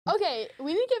Okay,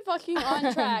 we need to get fucking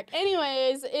on track.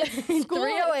 Anyways, it's school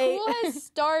has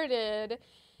started.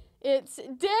 It's day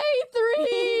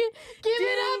 3. Give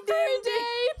it up for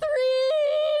day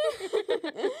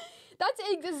 3. That's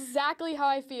exactly how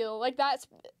I feel. Like that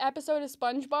episode of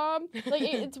SpongeBob. Like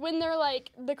it's when they're like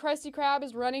the Krusty Krab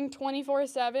is running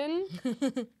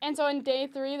 24/7, and so on day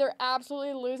 3 they're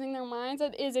absolutely losing their minds.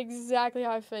 That is exactly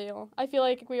how I feel. I feel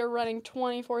like we are running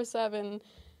 24/7.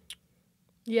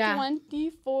 Yeah.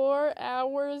 24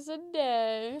 hours a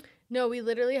day. No, we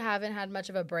literally haven't had much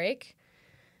of a break.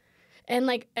 And,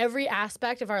 like, every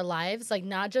aspect of our lives, like,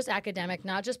 not just academic,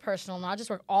 not just personal, not just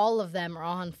work, all of them are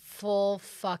on full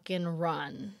fucking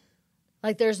run.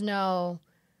 Like, there's no...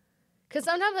 Because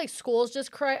sometimes, like, school's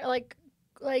just, like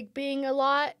being a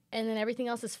lot, and then everything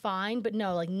else is fine. But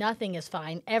no, like, nothing is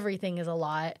fine. Everything is a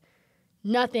lot.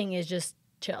 Nothing is just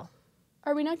chill.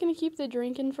 Are we not going to keep the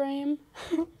drinking frame?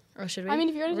 Or should we? I mean,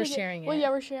 if you're going to We're sharing it. Well, yeah,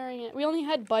 we're sharing it. We only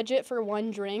had budget for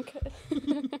 1 drink.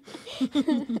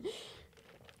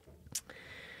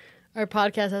 Our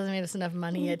podcast hasn't made us enough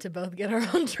money yet to both get our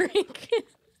own drink.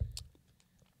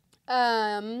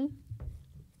 No,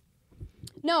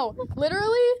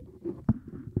 literally.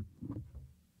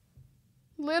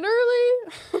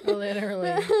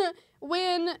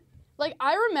 When, like,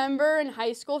 I remember in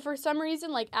high school for some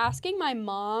reason, like, asking my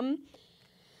mom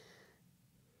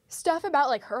stuff about,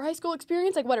 like, her high school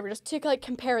experience, like, whatever, just to, like,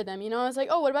 compare them, you know? I was like,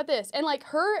 oh, what about this? And, like,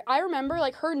 I remember,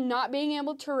 like, her not being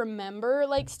able to remember,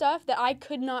 like, stuff that I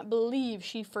could not believe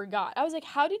she forgot. I was like,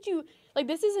 how did you, like,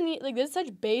 this isn't, like, this is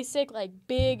such basic, like,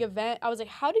 big event. I was like,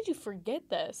 how did you forget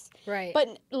this? Right.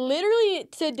 But literally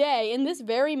today, in this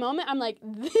very moment, I'm like,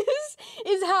 this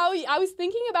is how, I was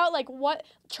thinking about, like, what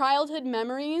childhood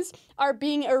memories are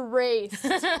being erased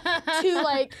to,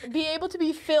 like, be able to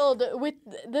be filled with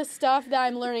the stuff that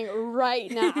I'm learning right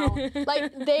now.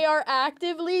 Like, they are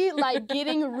actively, like,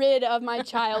 getting rid of my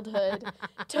childhood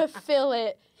to fill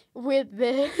it with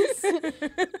this.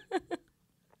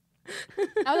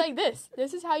 I was like, this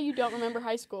is how you don't remember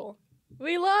high school.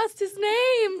 We lost his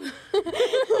name.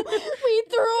 We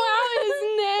threw out his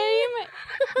name.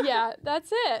 Yeah,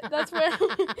 that's it. That's where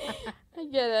I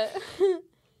get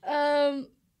it.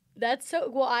 That's so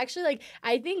well. Actually, like,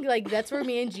 I think, like, that's where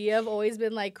me and Gia have always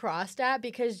been, like, crossed at,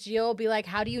 because Gia will be like,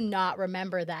 "How do you not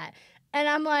remember that?" And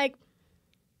I'm like,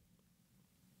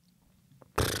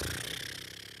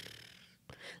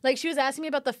 she was asking me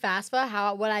about the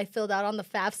FAFSA, what I filled out on the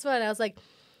FAFSA, and I was like,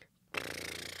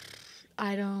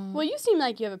 I don't. Well, you seem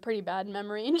like you have a pretty bad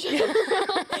memory in general.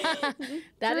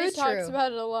 That Drew is true. talks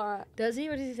about it a lot. Does he?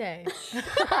 What does he say?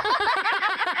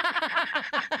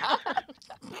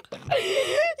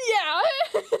 Yeah.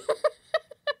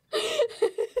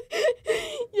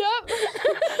 Yep.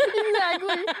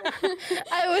 Exactly.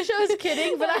 I wish I was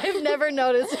kidding, but I've never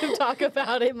noticed him talk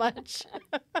about it much.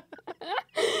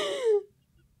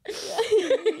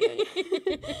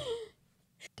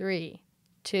 3,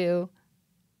 2.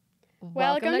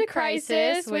 Welcome to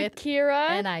Crisis with Kiera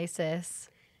and Isis.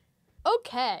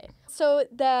 Okay, so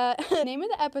the name of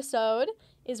the episode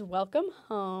is Welcome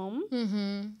Home.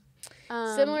 Mm-hmm.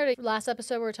 Similar to last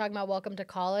episode, we were talking about welcome to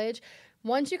college.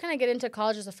 Once you kind of get into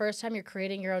college, it's the first time you're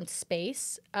creating your own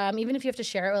space. Even if you have to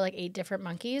share it with, like, 8 different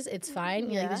monkeys, it's fine.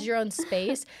 Yeah. Like, this is your own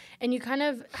space. And you kind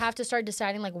of have to start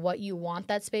deciding, like, what you want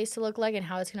that space to look like and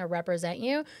how it's going to represent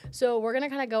you. So we're going to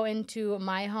kind of go into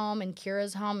my home and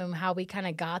Kiera's home and how we kind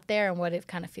of got there and what it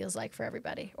kind of feels like for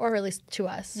everybody, or at least to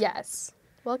us. Yes.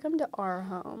 Welcome to our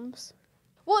homes.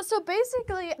 Well, so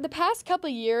basically, the past couple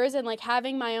of years and, like,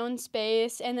 having my own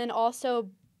space and then also,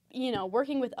 you know,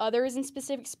 working with others in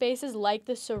specific spaces like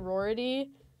the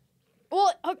sorority.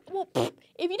 Well,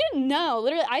 if you didn't know,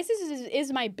 literally, Isis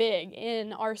is my big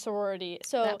in our sorority.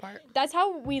 So that's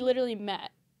how we literally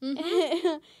met.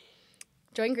 Mm-hmm.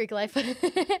 Join Greek life.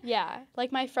 Yeah,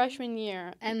 like my freshman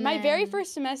year. And my very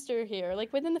first semester here,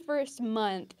 like within the first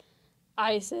month,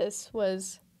 Isis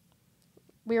was...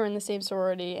 We were in the same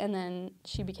sorority, and then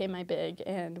she became my big,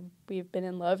 and we've been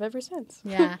in love ever since.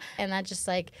 Yeah, and that just,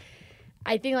 like,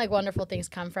 I think, like, wonderful things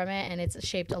come from it, and it's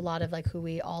shaped a lot of, like, who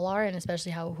we all are, and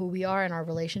especially who we are in our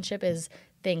relationship is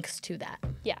thanks to that.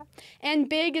 Yeah, and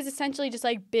big is essentially just,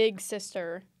 like, big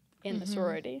sister in the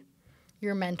sorority.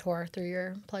 Your mentor through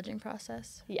your pledging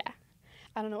process. Yeah.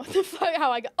 I don't know what the fuck,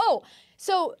 how I got... Oh,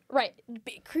 so, right,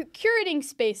 curating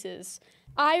spaces.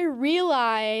 I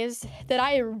realize that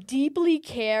I deeply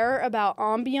care about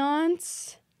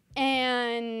ambiance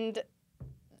and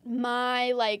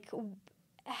my, like,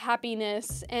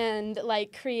 happiness and,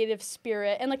 like, creative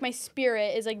spirit. And, like, my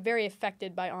spirit is, like, very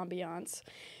affected by ambiance.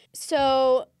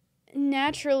 So,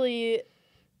 naturally,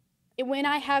 when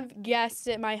I have guests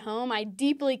at my home, I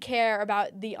deeply care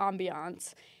about the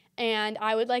ambiance. And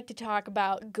I would like to talk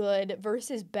about good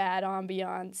versus bad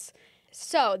ambiance.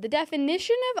 So, the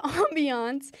definition of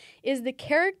ambiance is the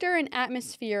character and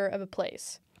atmosphere of a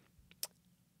place.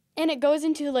 And it goes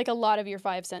into like a lot of your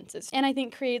five senses. And I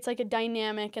think creates like a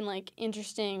dynamic and like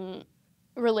interesting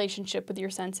relationship with your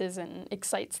senses and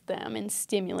excites them and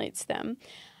stimulates them.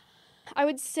 I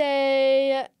would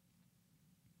say,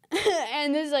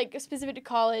 and this is like specific to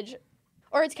college,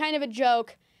 or it's kind of a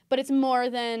joke, but it's more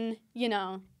than, you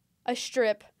know, a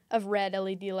strip of red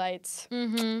LED lights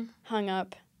hung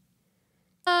up.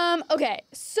 Okay,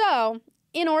 so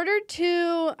in order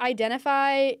to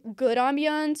identify good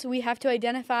ambiance, we have to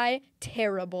identify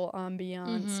terrible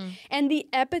ambiance. And the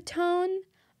epitome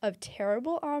of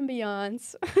terrible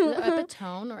ambiance. The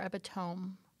epitone or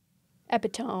epitome?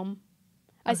 Epitome.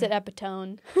 I said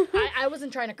epitone. I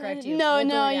wasn't trying to correct you. No, you're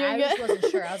good. I just wasn't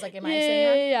sure. I was like, am I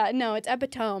saying that? Yeah. No, it's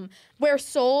epitome. Where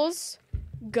souls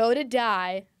go to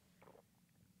die.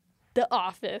 The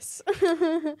Office.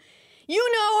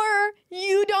 You know her.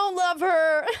 You don't love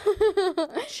her.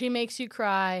 She makes you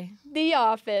cry. The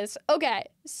Office. Okay,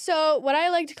 so what I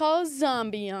like to call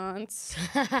zombie-ance.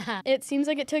 It seems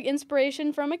like it took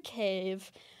inspiration from a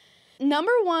cave.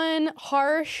 Number one,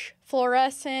 harsh,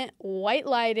 fluorescent, white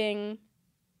lighting.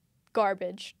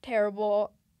 Garbage.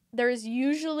 Terrible. There's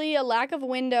usually a lack of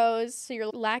windows, so you're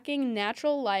lacking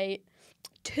natural light.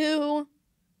 Two,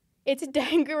 it's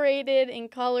decorated in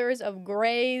colors of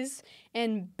grays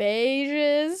and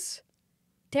beiges.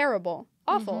 Terrible.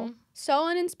 Awful. So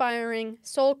uninspiring.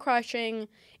 Soul-crushing.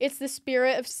 It's the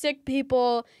spirit of sick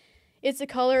people. It's the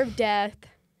color of death.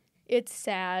 It's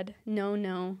sad.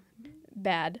 No.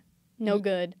 Bad. No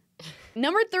good.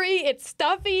 Number three, it's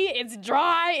stuffy, it's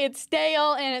dry, it's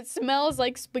stale, and it smells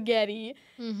like spaghetti.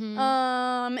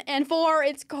 And four,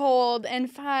 it's cold. And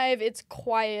five, it's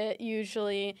quiet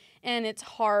usually, and it's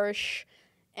harsh.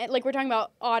 And like we're talking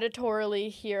about auditorily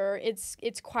here, it's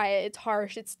quiet, it's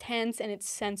harsh, it's tense, and it's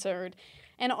censored.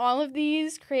 And all of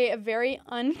these create a very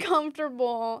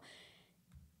uncomfortable,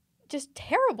 just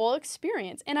terrible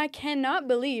experience. And I cannot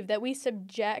believe that we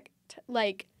subject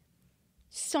like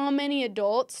so many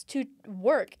adults to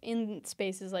work in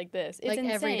spaces like this. It's like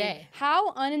insane. Every day.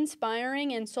 How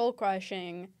uninspiring and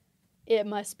soul-crushing it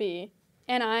must be.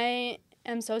 And I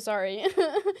am so sorry.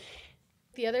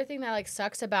 The other thing that like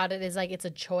sucks about it is like it's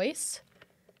a choice.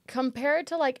 Compared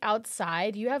to like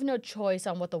outside, you have no choice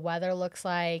on what the weather looks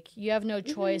like. You have no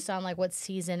choice on like what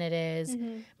season it is.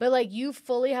 But like you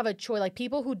fully have a choice. Like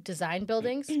people who design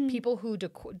buildings, people who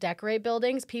decorate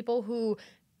buildings, people who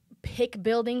pick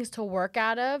buildings to work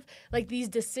out of, like these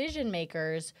decision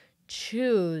makers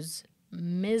choose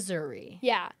misery.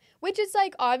 Yeah, which is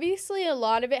like obviously a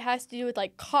lot of it has to do with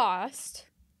like cost,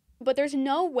 but there's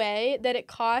no way that it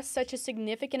costs such a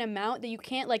significant amount that you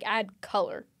can't like add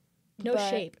color. No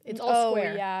shape. It's all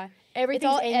square. Yeah. Everything's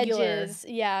it's all angular. Edges.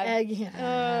 Yeah.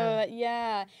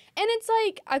 Yeah. And it's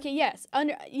like, okay, yes,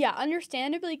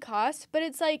 understandably cost, but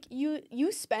it's like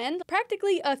you spend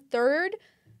practically a third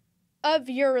of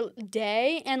your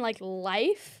day and like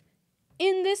life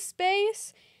in this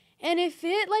space, and if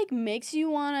it like makes you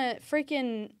want to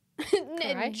freaking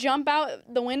jump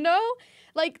out the window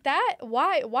like that,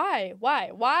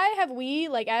 why have we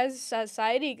like as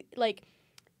society like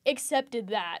accepted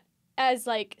that as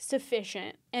like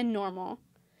sufficient and normal?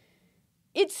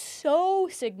 It's so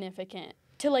significant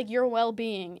to like your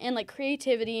well-being and like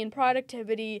creativity and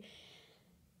productivity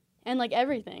and, like,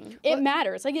 everything. It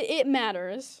matters. Like, it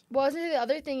matters. Well, I think the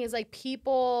other thing is, like,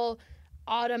 people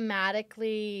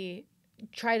automatically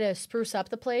try to spruce up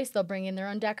the place. They'll bring in their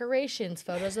own decorations,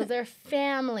 photos of their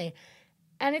family.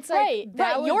 And it's like...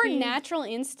 Right. Your natural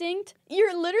instinct,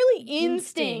 your literally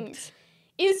instinct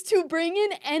is to bring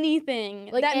in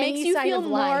anything like that makes you feel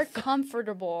more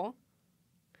comfortable.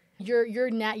 Your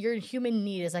human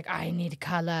need is like, I need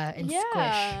color and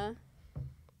squish.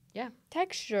 Yeah.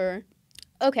 Texture.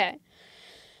 Okay,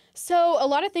 so a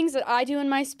lot of things that I do in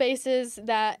my spaces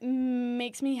that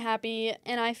makes me happy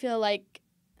and I feel like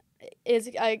is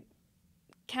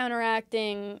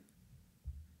counteracting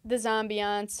the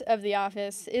zombiance of The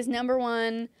Office is number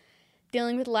one,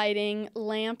 dealing with lighting,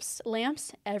 lamps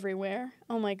everywhere.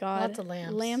 Oh my God. Lots of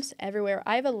lamps. Lamps everywhere.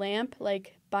 I have a lamp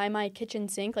like by my kitchen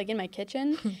sink, like in my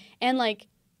kitchen, and like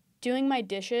doing my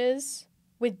dishes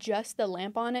with just the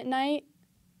lamp on at night,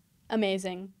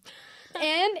 amazing.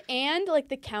 And like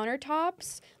the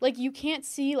countertops, like you can't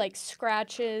see like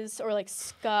scratches or like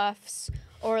scuffs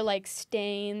or like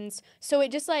stains. So it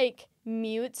just like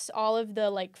mutes all of the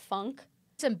like funk.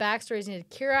 Some backstories needed.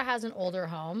 Kiera has an older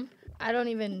home. I don't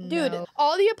even Dude, know.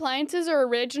 all the appliances are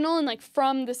original and like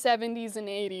from the 70s and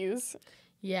 80s.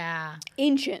 Yeah.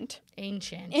 Ancient.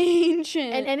 Ancient.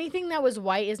 And anything that was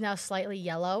white is now slightly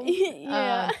yellow.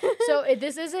 Yeah. So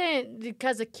this isn't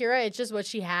because of Kiera, it's just what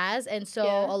she has. And so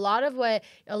Yeah. a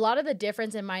lot of the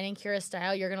difference in mine and Kiera's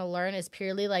style you're going to learn is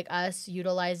purely like us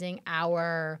utilizing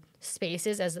our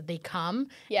spaces as they come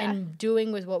and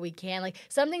doing with what we can. Like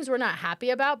some things we're not happy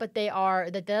about, but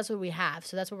that's what we have.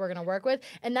 So that's what we're going to work with.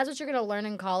 And that's what you're going to learn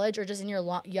in college or just in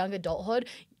your young adulthood.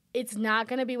 It's not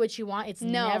going to be what you want. It's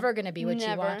never going to be what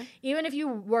you want. Even if you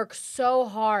work so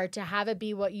hard to have it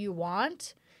be what you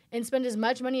want and spend as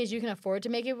much money as you can afford to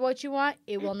make it what you want,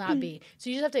 it will not be. So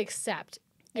you just have to accept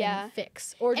and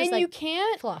fix. Or just you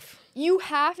can't fluff. You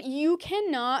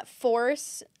cannot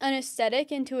force an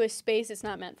aesthetic into a space it's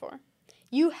not meant for.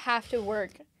 You have to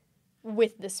work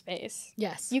with the space.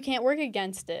 Yes. You can't work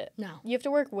against it. No. You have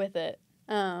to work with it.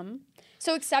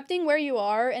 So accepting where you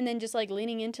are and then just like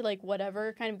leaning into like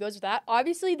whatever kind of goes with that.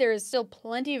 Obviously, there is still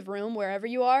plenty of room wherever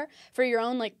you are for your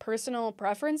own like personal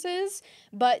preferences,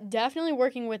 but definitely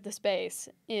working with the space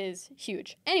is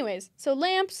huge. Anyways, so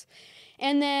lamps,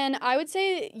 and then I would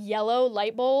say yellow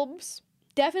light bulbs.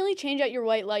 Definitely change out your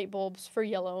white light bulbs for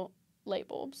yellow light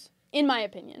bulbs. In my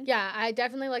opinion. Yeah, I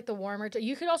definitely like the warmer.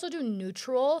 You could also do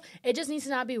neutral. It just needs to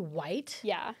not be white.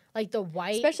 Yeah. Like the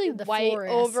white. Especially the white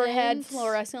overhead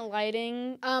fluorescent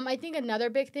lighting. I think another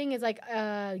big thing is like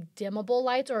dimmable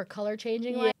lights or color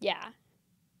changing lights. Yeah.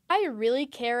 I really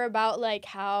care about like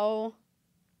how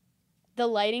the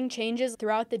lighting changes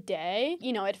throughout the day.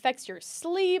 You know, it affects your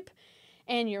sleep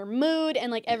and your mood and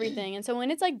like everything. And so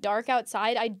when it's like dark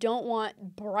outside, I don't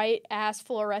want bright ass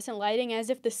fluorescent lighting as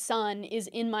if the sun is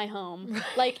in my home.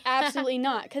 Like absolutely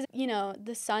not. Because, you know,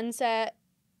 the sunset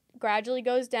gradually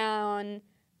goes down,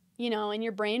 you know, and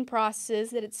your brain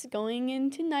processes that it's going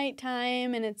into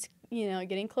nighttime and it's, you know,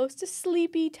 getting close to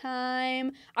sleepy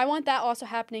time. I want that also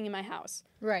happening in my house.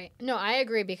 Right. No, I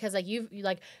agree because like you've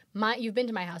been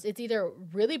to my house. It's either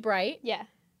really bright. Yeah.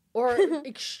 Or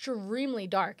extremely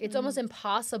dark. It's almost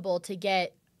impossible to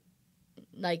get,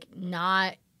 like,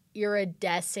 not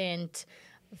iridescent,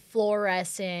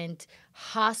 fluorescent,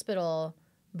 hospital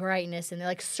brightness and,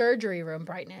 like, surgery room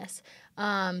brightness.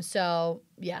 So,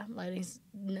 yeah, lighting's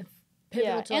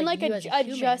pivotal to, and, like, you as a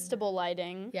adjustable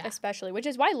lighting, especially, which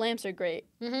is why lamps are great.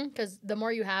 Because the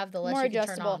more you have, the less you can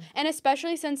turn on. And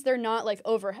especially since they're not, like,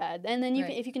 overhead. And then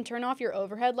if you can turn off your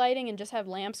overhead lighting and just have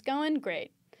lamps going,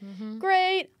 great.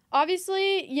 Great.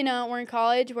 Obviously, you know, we're in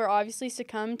college. We're obviously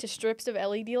succumbed to strips of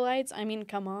LED lights. I mean,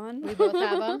 come on. We both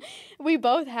have them. We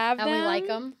both have them. And we like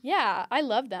them. Yeah, I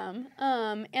love them.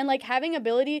 And, like, having the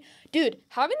ability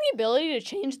to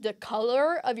change the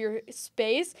color of your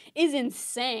space is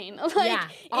insane. Like,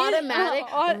 automatic.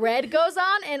 Red goes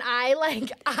on, and I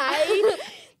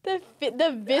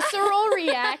the visceral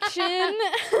reaction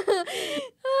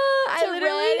to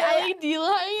red LED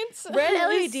lights. Red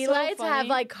LED lights have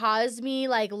like caused me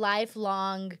like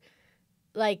lifelong,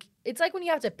 like it's like when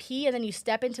you have to pee and then you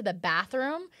step into the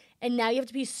bathroom and now you have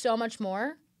to pee so much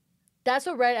more. That's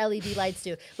what red LED lights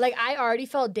do. Like I already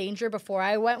felt danger before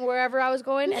I went wherever I was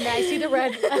going, and then I see the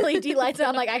red LED lights and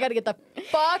I'm like, I gotta get the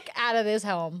fuck out of this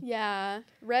home. Yeah,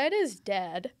 red is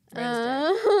dead. Red is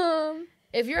dead.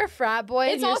 If you're a frat boy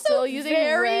and you're still using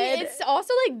red, it's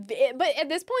also like, but at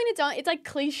this point, it's like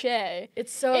cliche.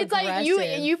 It's so aggressive.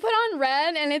 Like you put on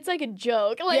red and it's like a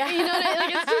joke. Like you know,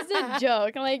 like it's just a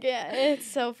joke. Like it's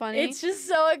so funny. It's just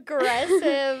so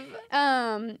aggressive.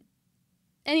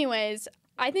 Anyways,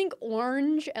 I think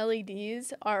orange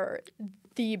LEDs are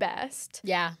the best.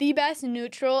 Yeah. The best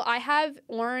neutral. I have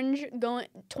orange going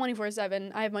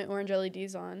 24/7. I have my orange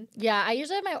LEDs on. Yeah, I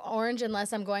usually have my orange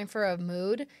unless I'm going for a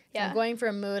mood. If I'm going for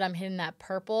a mood, I'm hitting that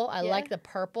purple. I like the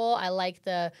purple. I like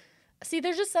the... See,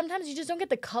 there's just sometimes you just don't get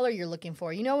the color you're looking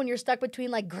for. You know, when you're stuck between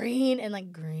like green and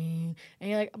like green. And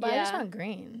you're like, but I just want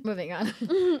green. Moving on.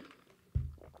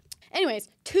 Anyways,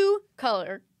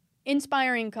 color.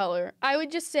 Inspiring color. I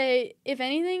would just say, if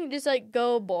anything, just like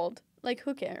go bold. Like,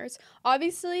 who cares?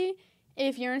 Obviously,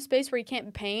 if you're in a space where you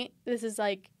can't paint, this is,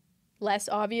 like, less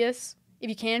obvious. If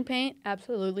you can paint,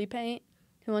 absolutely paint.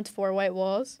 Who wants 4 white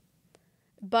walls?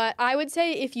 But I would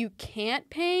say if you can't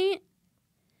paint,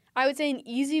 I would say an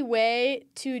easy way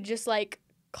to just, like,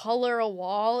 color a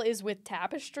wall is with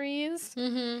tapestries.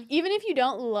 Mm-hmm. Even if you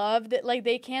don't love that, like,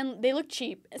 they look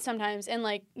cheap sometimes and,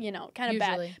 like, you know, kind of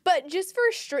bad. But just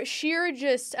for sheer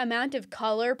just amount of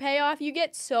color payoff, you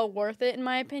get so worth it, in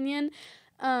my opinion.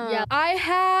 I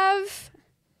have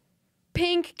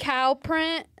pink cow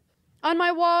print on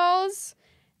my walls.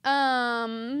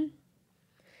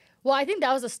 Well, I think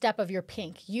that was a step of your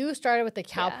pink. You started with the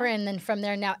cow Yeah. print, and then from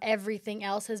there, now everything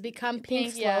else has become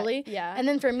pink slowly. Yeah. And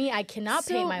then for me, I cannot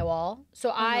paint my wall. So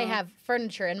I have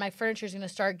furniture, and my furniture is going to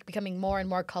start becoming more and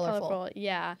more colorful.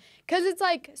 Yeah. Because it's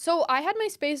like, so I had my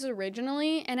space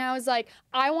originally, and I was like,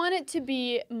 I want it to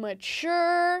be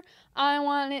mature. I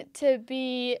want it to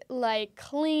be, like,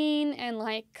 clean and,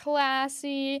 like,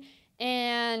 classy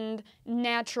and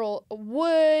natural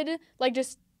wood. Like,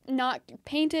 just not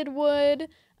painted wood.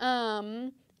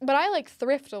 But I like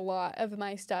thrift a lot of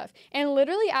my stuff. And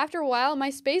literally after a while,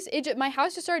 my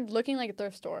house just started looking like a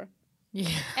thrift store. Yeah.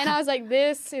 And I was like,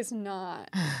 this is not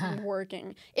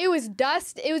working. It was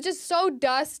just so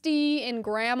dusty and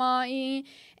grandma-y.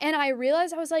 And I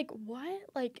realized, I was like, what?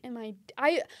 Like,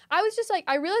 I was just like,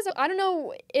 I realized, I don't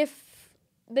know if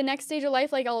the next stage of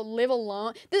life, like, I'll live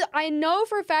alone. I know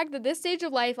for a fact that this stage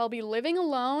of life, I'll be living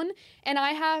alone, and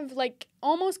I have, like,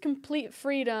 almost complete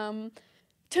freedom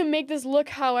to make this look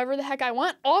however the heck I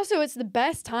want. Also, it's the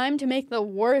best time to make the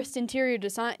worst interior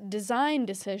design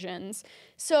decisions.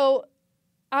 So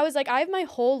I was like, I have my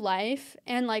whole life,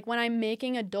 and, like, when I'm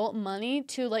making adult money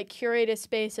to, like, curate a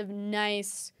space of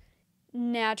nice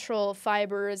natural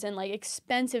fibers and, like,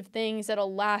 expensive things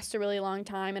that'll last a really long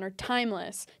time and are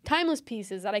timeless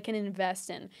pieces that I can invest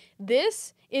in.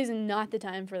 This is not the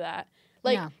time for that.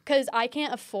 Like, because I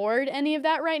can't afford any of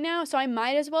that right now, so I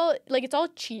might as well, like, it's all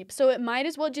cheap, so it might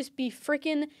as well just be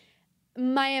freaking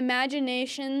my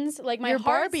imaginations, like, my Your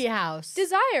heart's Barbie house.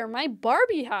 desire, my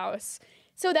Barbie house.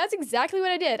 So that's exactly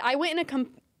what I did. I went in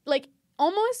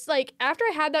almost, like, after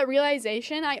I had that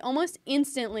realization, I almost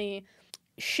instantly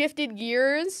shifted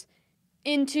gears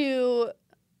into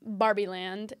Barbie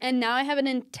land, and now I have an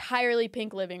entirely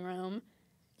pink living room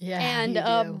and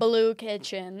a blue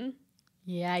kitchen.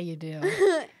 Yeah, you do.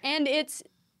 And it's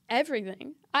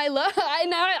everything. I love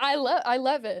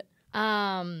it.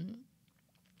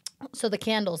 So the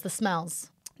candles, the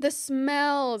smells. The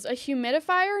smells, a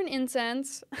humidifier and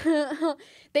incense.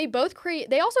 They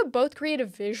also both create a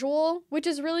visual, which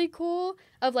is really cool,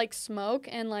 of, like, smoke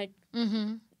and, like,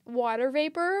 water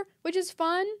vapor, which is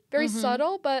fun. Very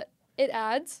subtle, but it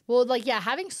adds. Well, like, yeah,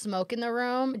 having smoke in the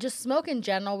room, just smoke in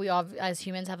general, we all, as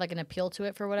humans, have, like, an appeal to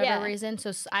it for whatever reason.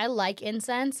 So I like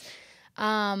incense.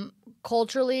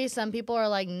 Culturally, some people are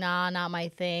like, nah, not my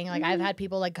thing. Like, I've had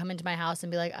people, like, come into my house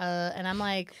and be like, and I'm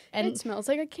like, and it smells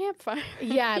like a campfire.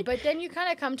 Yeah, but then you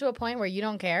kind of come to a point where you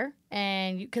don't care.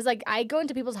 And because, like, I go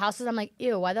into people's houses, I'm like,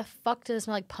 ew, why the fuck does it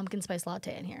smell like pumpkin spice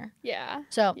latte in here? Yeah.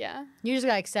 So yeah, you just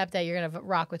gotta accept that you're gonna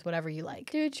rock with whatever you like.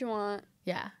 Do what you want.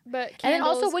 Yeah. But and then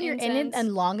also candles, when you're in it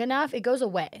and long enough, it goes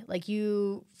away. Like,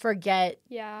 you forget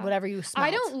whatever you smelled. I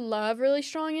don't love really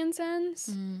strong incense.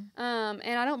 And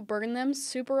I don't burn them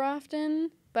super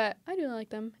often, but I do like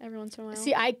them every once in a while.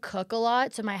 See, I cook a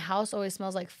lot, so my house always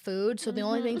smells like food. So the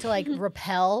only thing to, like,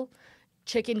 repel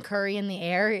chicken curry in the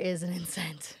air is an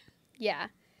incense. Yeah.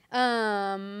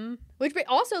 Which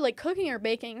also, like, cooking or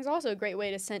baking is also a great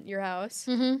way to scent your house.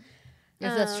 If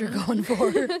that's what you're going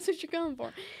for. That's what you're going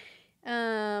for.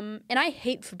 And I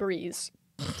hate Febreze.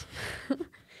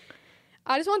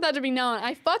 I just want that to be known.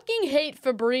 I fucking hate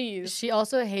Febreze. She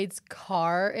also hates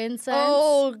car incense.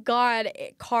 Oh, God.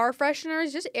 Car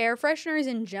fresheners, just air fresheners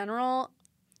in general,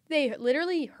 they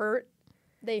literally hurt.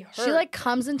 They hurt. She, like,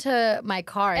 comes into my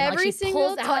car and, every like, she single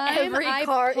pulls time out every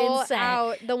car pull incense.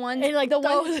 Out the ones, and, like, the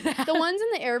ones in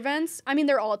the air vents. I mean,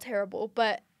 they're all terrible,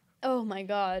 but oh my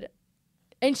God.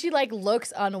 And she, like,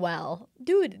 looks unwell.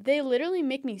 Dude, they literally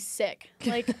make me sick.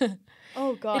 Like,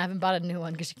 oh, God. I haven't bought a new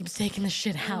one because she keeps taking the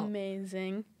shit out.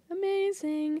 Amazing.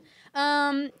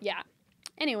 Yeah.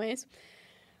 Anyways,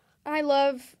 I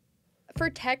love,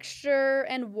 for texture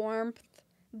and warmth,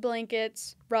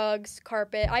 blankets, rugs,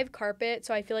 carpet. I have carpet,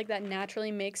 so I feel like that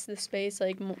naturally makes the space,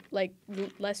 like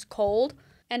less cold.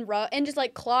 And just,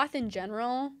 like, cloth in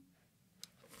general.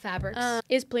 Fabrics.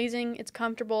 Is pleasing. It's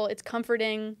comfortable. It's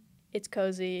comforting. It's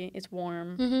cozy. It's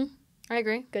warm. I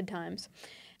agree. Good times.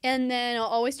 And then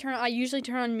I usually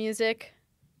turn on music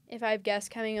if I have guests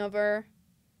coming over.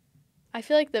 I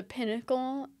feel like the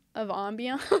pinnacle of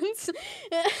ambiance.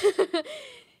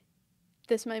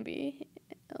 This might be,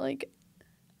 like,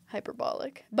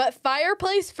 hyperbolic. But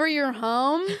fireplace for your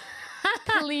home,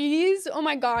 please. Oh,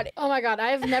 my God. Oh, my God.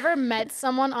 I've never met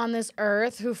someone on this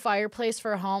earth who fireplace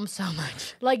for home so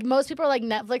much. Like, most people are like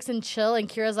Netflix and chill, and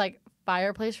Kiera's like,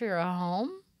 fireplace for your home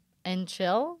and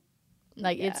chill.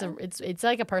 Like, it's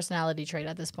like a personality trait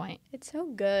at this point. It's so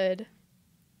good.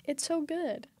 It's so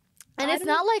good. And it's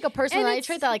not like a personality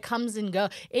trait that, like, comes and go.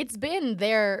 It's been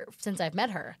there since I've met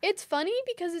her. It's funny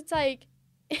because it's like,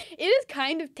 it is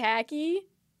kind of tacky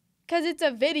because it's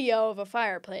a video of a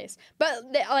fireplace. But,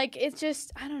 like, it's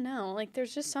just, I don't know. Like,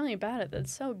 there's just something about it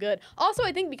that's so good. Also,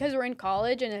 I think because we're in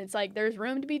college and it's, like, there's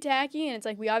room to be tacky. And it's,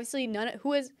 like, we obviously,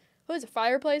 who has a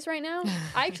fireplace right now?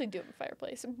 I actually do have a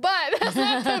fireplace. But that's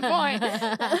not the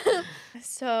point.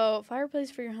 So, fireplace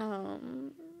for your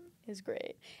home is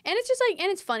great. And it's just, like,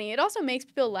 and it's funny. It also makes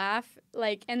people laugh,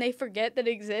 like, and they forget that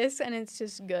it exists. And it's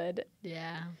just good.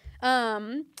 Yeah.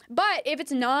 But if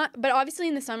it's not, but obviously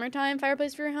in the summertime,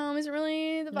 fireplace for your home isn't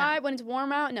really the vibe. No. When it's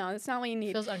warm out, no, that's not what you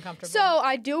need. Feels uncomfortable. So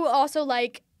I do also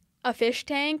like a fish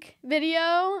tank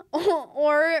video,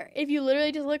 or if you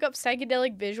literally just look up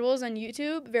psychedelic visuals on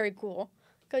YouTube, very cool.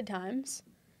 Good times.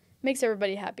 Makes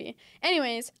everybody happy.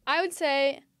 Anyways, I would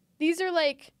say these are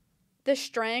like the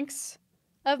strengths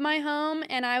of my home,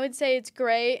 and I would say it's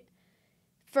great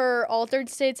for altered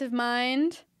states of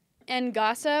mind and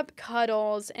gossip,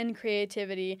 cuddles, and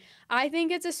creativity. I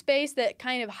think it's a space that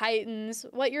kind of heightens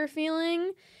what you're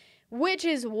feeling, which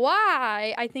is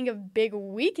why I think a big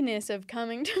weakness of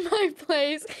coming to my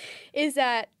place is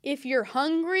that if you're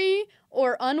hungry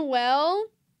or unwell,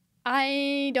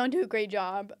 I don't do a great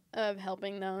job of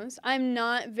helping those. I'm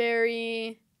not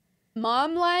very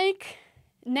mom-like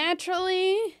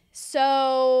naturally,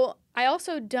 so I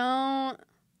also don't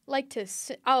like to...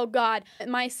 Oh, God.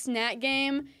 My snack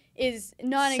game is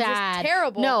non-existent.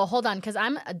 Terrible. No, hold on, because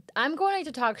I'm going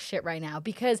to talk shit right now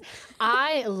because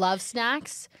I love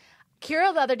snacks.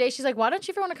 Kiera the other day, she's like, why don't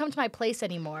you ever want to come to my place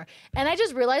anymore? And I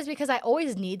just realized because I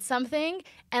always need something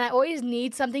and I always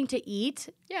need something to eat.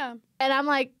 Yeah. And I'm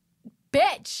like,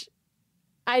 bitch,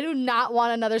 I do not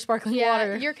want another sparkling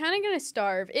water. You're kind of going to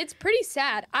starve. It's pretty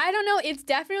sad. I don't know. It's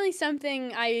definitely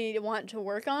something I want to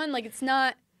work on. Like,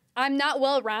 I'm not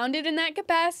well-rounded in that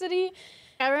capacity.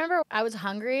 I remember I was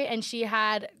hungry and she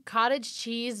had cottage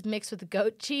cheese mixed with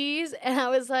goat cheese. And I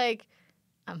was like,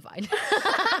 I'm fine.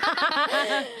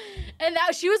 And now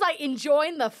she was like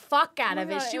enjoying the fuck out of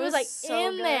it. She was like so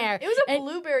in good. there. It was a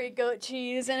blueberry goat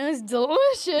cheese and it was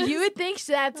delicious. You would think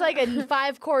that's like a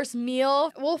 5-course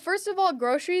meal. Well, first of all,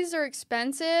 groceries are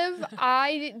expensive.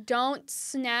 I don't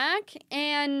snack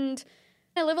and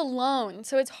I live alone.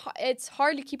 So it's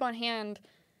hard to keep on hand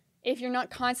if you're not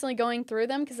constantly going through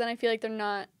them, because then I feel like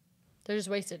they're just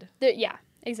wasted. Yeah,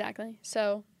 exactly.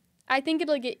 So I think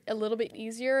it'll get a little bit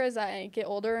easier as I get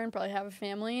older and probably have a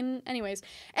family. And anyways,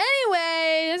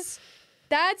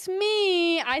 that's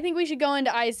me. I think we should go into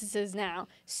Isis's now.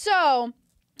 So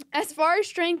as far as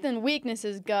strengths and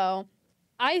weaknesses go,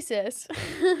 Isis,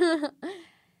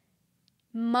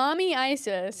 Mommy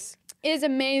Isis, is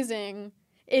amazing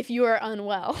if you are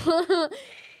unwell.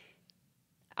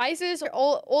 Isis,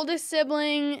 oldest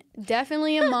sibling,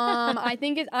 definitely a mom. I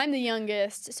think I'm the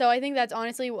youngest, so I think that's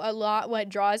honestly a lot what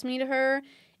draws me to her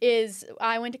is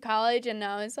I went to college and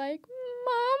I was like,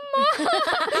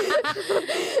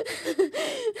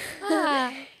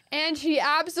 Mama. And she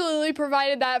absolutely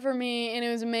provided that for me, and it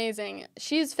was amazing.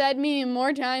 She's fed me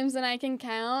more times than I can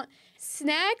count.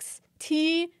 Snacks,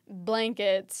 tea,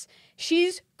 blankets.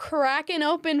 She's cracking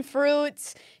open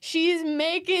fruits. She's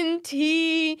making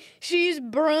tea. She's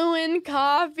brewing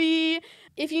coffee.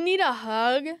 If you need a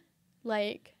hug,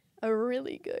 like a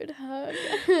really good hug,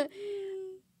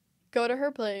 go to her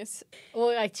place.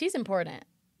 Well, like tea's important.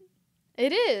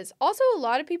 It is. Also, a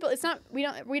lot of people,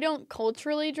 we don't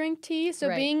culturally drink tea, so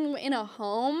being in a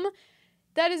home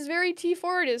that is very tea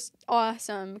forward is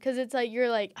awesome because it's like you're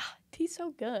like, tea's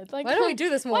so good. Like, why don't we do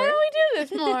this more? Why don't we do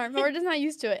this more? But we're just not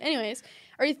used to it. Anyways,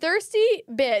 are you thirsty?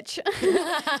 Bitch.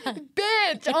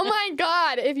 Bitch. Oh my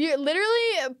God. If you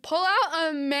literally pull out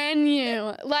a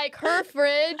menu, like her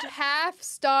fridge half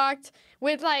stocked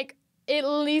with like at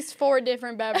least 4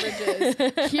 different beverages.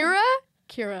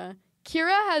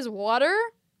 Kiera has water,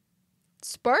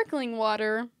 sparkling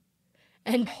water,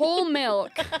 and whole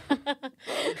milk.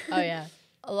 Oh yeah.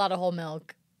 A lot of whole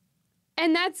milk.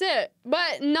 And that's it.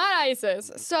 But not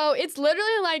Isis. So it's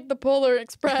literally like the Polar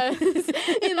Express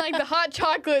in like the hot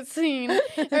chocolate scene.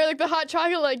 Or like the hot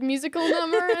chocolate like musical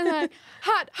number. And like,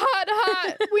 hot, hot,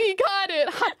 hot. We got it.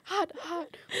 Hot, hot,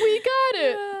 hot. We got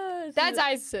it. Yes. That's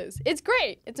Isis's. It's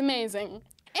great. It's amazing. And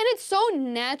it's so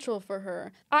natural for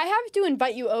her. I have to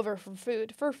invite you over for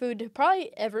food to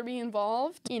probably ever be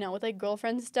involved. You know, with like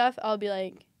girlfriends and stuff, I'll be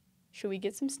like, should we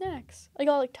get some snacks? Like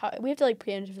I'll like talk. We have to like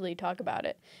preemptively talk about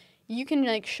it. You can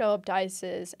like show up to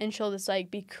Isis and she'll just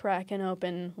like be cracking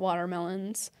open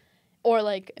watermelons or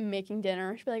like making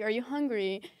dinner. She'll be like, are you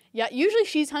hungry? Yeah, usually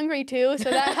she's hungry too, so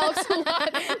that helps a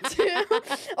lot too.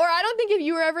 Or I don't think if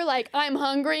you were ever like, I'm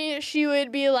hungry, she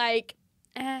would be like,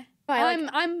 I'm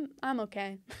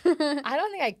okay. I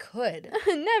don't think I could.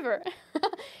 Never.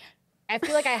 I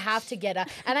feel like I have to get up.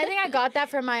 And I think I got that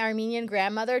from my Armenian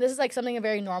grandmother. This is like something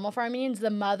very normal for Armenians. The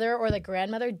mother or the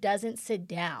grandmother doesn't sit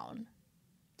down.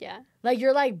 Yeah. Like,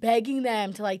 you're, like, begging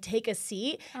them to, like, take a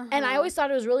seat. And I always thought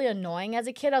it was really annoying as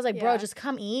a kid. I was like, bro, just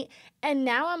come eat. And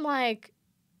now I'm like,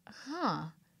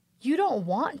 you don't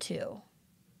want to.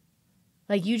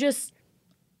 Like, you just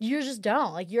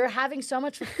don't. Like, you're having so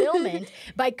much fulfillment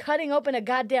by cutting open a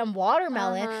goddamn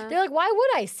watermelon. They're like, why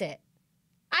would I sit?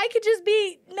 I could just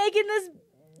be making this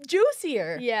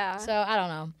juicier. Yeah. So, I don't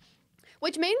know.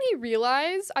 Which made me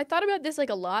realize, I thought about this like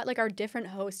a lot, like our different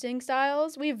hosting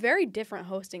styles. We have very different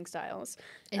hosting styles.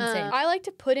 Insane. I like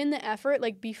to put in the effort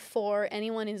like before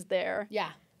anyone is there. Yeah.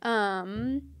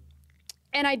 And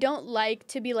I don't like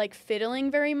to be like fiddling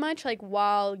very much like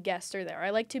while guests are there. I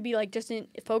like to be like just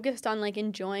focused on like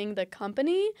enjoying the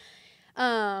company.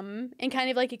 And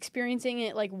kind of like experiencing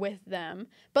it like with them,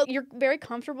 but you're very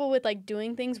comfortable with like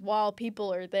doing things while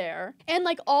people are there, and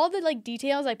like all the like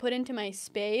details I put into my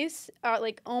space are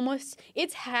like almost,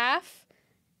 it's half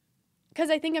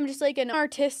because I think I'm just like an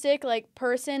artistic like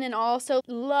person and also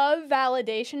love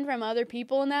validation from other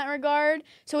people in that regard,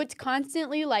 so it's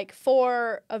constantly like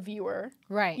for a viewer,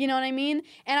 Right. you know what I mean?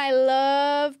 And I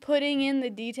love putting in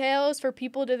the details for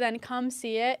people to then come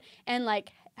see it and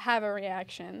like have a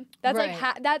reaction. That's Right.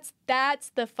 like that's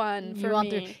the fun for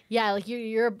me. Yeah, like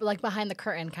you're like behind the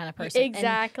curtain kind of person.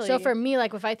 Exactly. And so for me,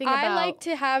 like if I think about, I like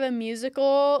to have a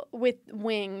musical with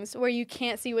wings where you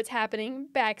can't see what's happening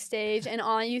backstage and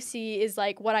all you see is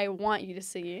like what I want you to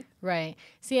see. Right.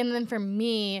 See, and then for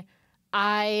me,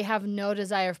 I have no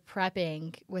desire of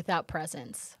prepping without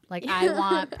presents. Like, I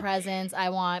want presents, I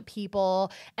want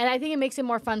people, and I think it makes it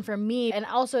more fun for me. And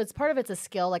also, it's part of it's a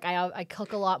skill. Like, I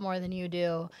cook a lot more than you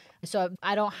do, so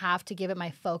I don't have to give it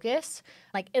my focus.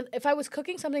 Like, if I was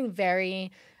cooking something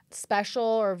very special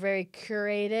or very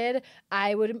curated,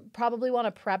 I would probably want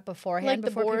to prep beforehand. Like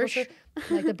the before borscht.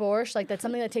 like the borscht. Like, that's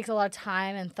something that takes a lot of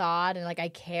time and thought, and like I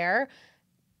care.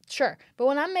 Sure. But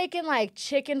when I'm making like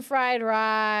chicken fried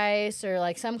rice or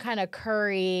like some kind of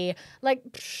curry, like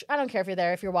I don't care if you're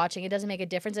there, if you're watching, it doesn't make a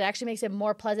difference. It actually makes it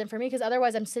more pleasant for me because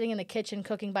otherwise I'm sitting in the kitchen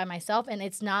cooking by myself and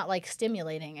it's not like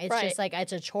stimulating. It's just like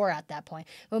it's a chore at that point.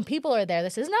 When people are there,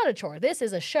 this is not a chore. This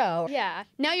is a show. Yeah.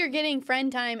 Now you're getting friend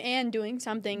time and doing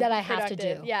something that I have productive.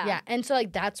 to do. Yeah. Yeah. And so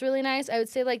like that's really nice. I would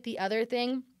say like the other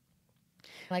thing,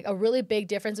 like a really big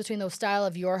difference between the style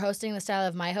of your hosting and the style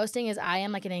of my hosting is I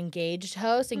am like an engaged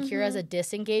host and Kiera's a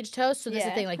disengaged host. So this is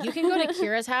the thing. Like you can go to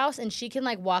Kiera's house and she can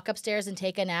like walk upstairs and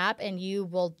take a nap and you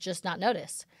will just not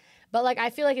notice. But like I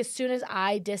feel like as soon as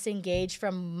I disengage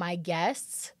from my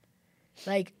guests,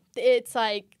 like it's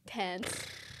like tense.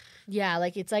 Yeah,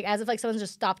 like it's like as if like someone's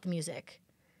just stopped music.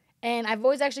 And I've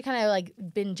always actually kind of like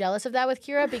been jealous of that with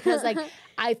Kiera because like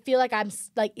I feel like I'm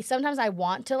like sometimes I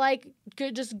want to like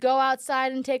just go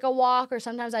outside and take a walk or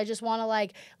sometimes I just want to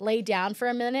like lay down for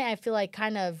a minute. I feel like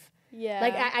kind of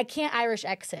like I can't Irish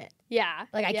exit. Yeah.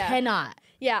 Like I cannot.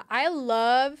 Yeah, I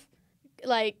love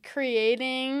like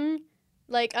creating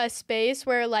like a space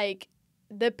where like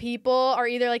the people are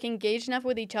either like engaged enough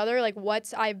with each other, like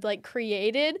what's I've like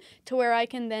created to where I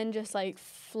can then just like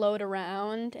float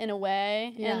around in a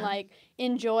way and like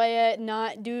enjoy it,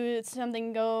 not do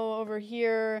something, go over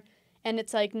here, and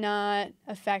it's like not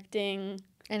affecting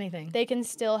anything. They can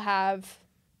still have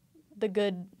the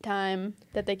good time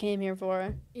that they came here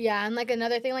for. Yeah, and like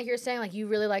another thing, like you're saying, like you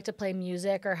really like to play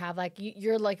music or have like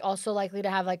you're like also likely to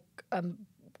have like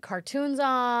cartoons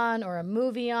on or a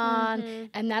movie on,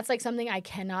 and that's like something I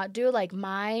cannot do. Like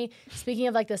speaking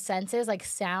of like the senses, like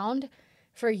sound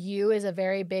for you is a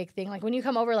very big thing. Like when you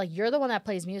come over, like you're the one that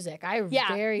plays music. I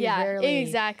very rarely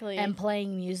am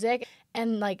playing music.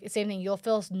 And like same thing, you'll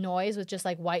fill noise with just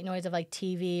like white noise of like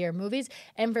TV or movies.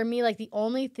 And for me, like the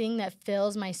only thing that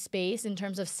fills my space in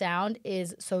terms of sound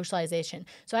is socialization.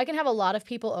 So I can have a lot of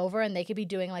people over and they could be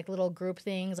doing like little group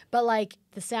things, but like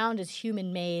the sound is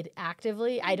human made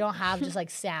actively. I don't have just like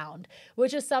sound,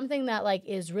 which is something that like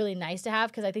is really nice to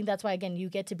have because I think that's why again you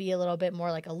get to be a little bit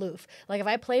more like aloof. Like if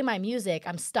I play my music,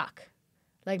 I'm stuck.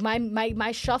 Like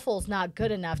my shuffle's not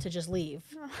good enough to just leave.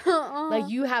 Like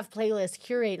you have playlists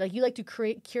curate, like you like to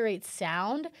curate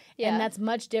sound, and that's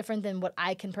much different than what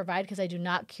I can provide because I do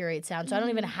not curate sound. So I don't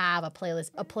even have a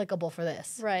playlist applicable for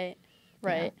this. Right.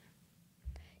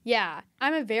 Yeah,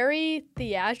 I'm a very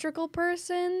theatrical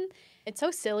person. It's so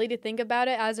silly to think about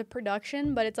it as a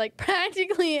production, but it's like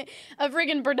practically a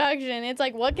freaking production. It's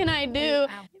like, what can I do?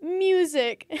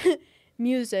 Music,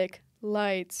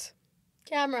 lights,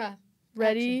 camera.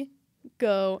 Ready,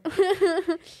 go.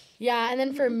 Yeah, and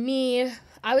then for me,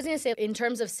 I was going to say in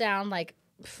terms of sound, like,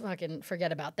 fucking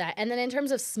forget about that. And then in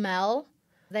terms of smell,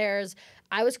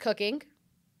 I was cooking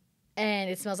and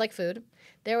it smells like food.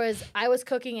 I was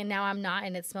cooking and now I'm not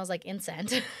and it smells like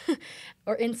incense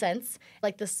or incense.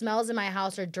 Like the smells in my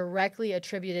house are directly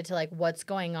attributed to like what's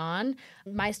going on.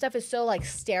 My stuff is so like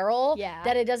sterile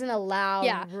that it doesn't allow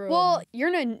room. Well,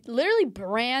 you're in a literally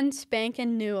brand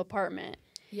spanking new apartment.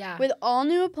 Yeah. With all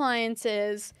new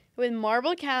appliances, with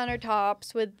marble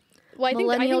countertops, with I think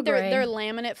they're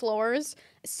laminate floors.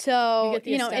 So,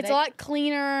 it's a lot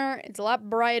cleaner, it's a lot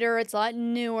brighter, it's a lot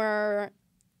newer.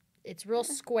 It's real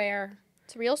square.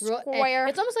 It's real square.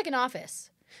 It's almost like an office.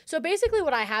 So basically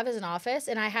what I have is an office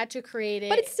and I had to create it.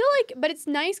 But it's still but it's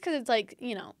nice because it's like,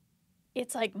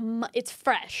 it's like, it's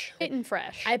fresh. Hitting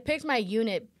fresh. I picked my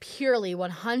unit purely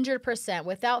 100%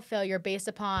 without failure based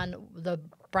upon the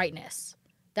brightness.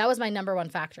 That was my number one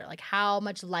factor. Like, how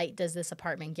much light does this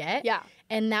apartment get? Yeah.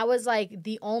 And that was, like,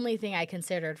 the only thing I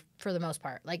considered for the most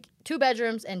part. Like, 2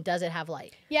 bedrooms, and does it have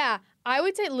light? Yeah. I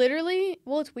would say literally,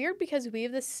 well, it's weird because we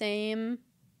have the same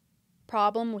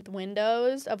problem with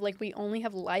windows of, like, we only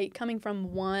have light coming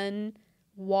from one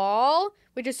wall,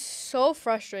 which is so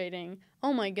frustrating.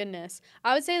 Oh, my goodness.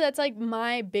 I would say that's, like,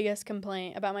 my biggest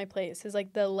complaint about my place is,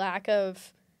 like, the lack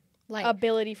of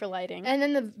ability for lighting. And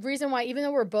then the reason why, even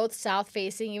though we're both south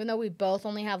facing, even though we both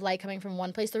only have light coming from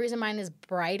one place, the reason mine is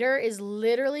brighter is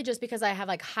literally just because I have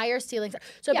like higher ceilings.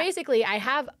 So basically I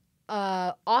have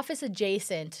office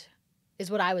adjacent is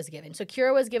what I was given. So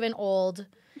Kiera was given old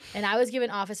and I was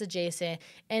given office adjacent,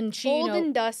 and she old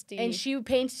and dusty, and she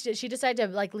decided to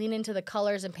like lean into the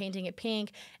colors and painting it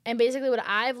pink. And basically what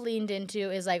I've leaned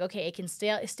into is like, okay, it can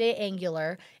stay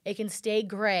angular, it can stay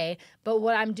gray, but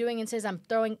what I'm doing instead is I'm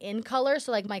throwing in color.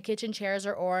 So like my kitchen chairs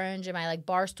are orange and my like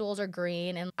bar stools are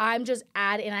green, and I'm just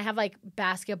adding, and I have like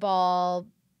basketball,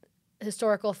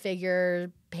 historical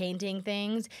figure painting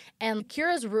things, and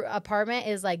Kiera's apartment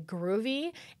is like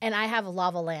groovy, and I have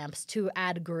lava lamps to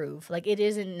add groove. Like it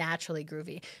isn't naturally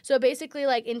groovy. So basically,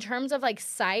 like in terms of like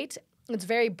sight, it's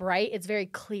very bright, it's very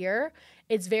clear,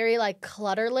 it's very like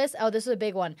clutterless. Oh, this is a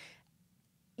big one.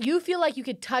 You feel like you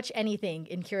could touch anything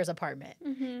in Kiera's apartment.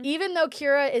 Mm-hmm. Even though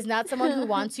Kiera is not someone who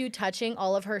wants you touching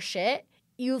all of her shit,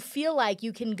 you feel like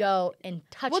you can go and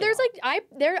touch it. Well, there's like I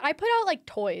put out like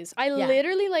toys. I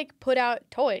literally like put out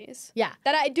toys. Yeah.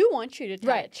 That I do want you to touch.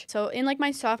 Right. So in like my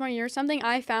sophomore year or something,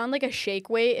 I found like a shake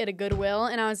weight at a Goodwill,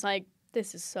 and I was like,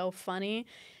 this is so funny,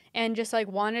 and just like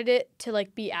wanted it to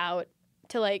like be out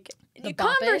to like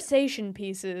conversation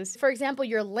pieces. For example,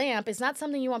 your lamp is not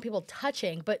something you want people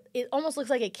touching, but it almost looks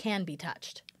like it can be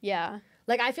touched. Yeah.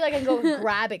 Like, I feel like I can go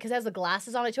grab it because it has the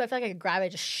glasses on it, too. I feel like I can grab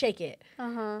it, just shake it.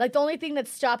 Uh-huh. Like, the only thing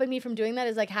that's stopping me from doing that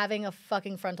is, like, having a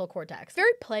fucking frontal cortex.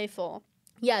 Very playful.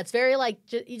 Yeah, it's very, like,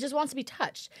 he just wants to be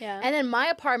touched. Yeah. And in my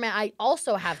apartment, I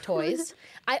also have toys.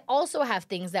 I also have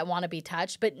things that want to be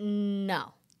touched, but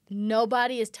no.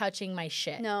 Nobody is touching my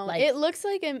shit. No, like, it looks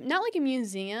like not like a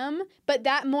museum, but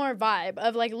that more vibe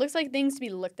of, like, it looks like things to be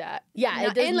looked at.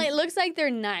 Yeah. And, like, it looks like they're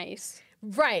nice.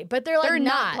 Right, but they're like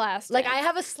not plastic. Like I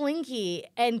have a Slinky,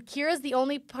 and Kiera's the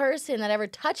only person that ever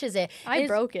touches it. I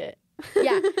broke it.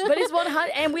 Yeah, but it's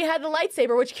 100, and we had the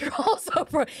lightsaber, which Kiera also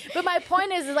broke. But my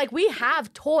point is like we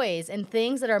have toys and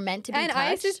things that are meant to be touched. And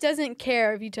Isis doesn't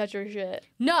care if you touch her shit.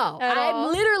 No,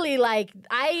 I'm literally like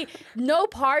no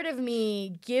part of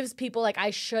me gives people like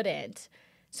I shouldn't.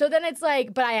 So then it's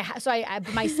like, but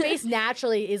my space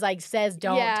naturally is like says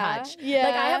don't touch. Yeah.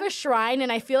 Like I have a shrine, and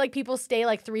I feel like people stay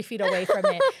like 3 feet away from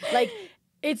it. Like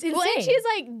it's insane. Well, and she has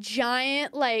like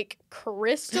giant like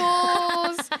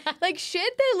crystals, like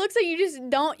shit that looks like you just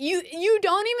don't you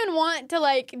don't even want to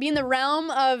like be in the realm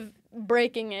of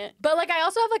breaking it. But like I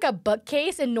also have like a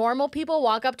bookcase, and normal people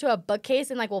walk up to a bookcase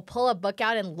and like will pull a book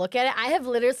out and look at it. I have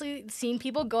literally seen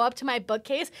people go up to my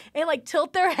bookcase and like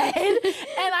tilt their head,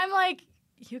 and I'm like,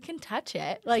 you can touch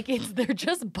it. Like, they're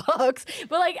just books.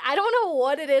 But, like, I don't know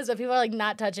what it is, but people are, like,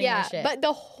 not touching my shit. But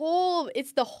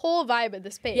it's the whole vibe of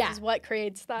the space is what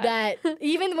creates that. That,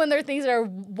 even when there are things that are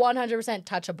 100%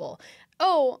 touchable.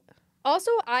 Oh,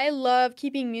 also, I love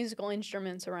keeping musical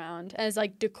instruments around as,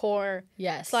 like, decor.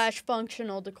 Yes. /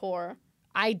 functional decor.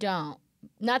 I don't.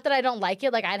 Not that I don't like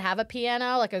it. Like, I'd have a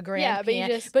piano, like a grand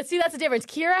piano. But see, that's the difference.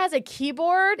 Kiera has a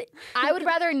keyboard. I would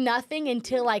rather nothing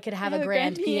until I could have a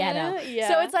grand piano. Yeah.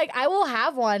 So it's like, I will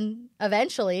have one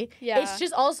eventually. Yeah. It's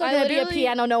just also going to be a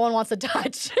piano no one wants to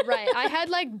touch. Right. I had,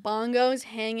 like, bongos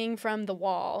hanging from the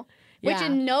wall, which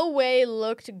in no way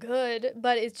looked good,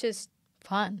 but it's just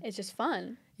fun. It's just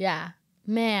fun. Yeah.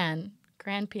 Man.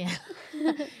 Grand piano.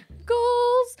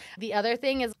 Goals. The other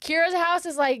thing is Kiera's house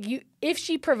is like, if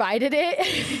she provided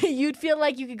it, you'd feel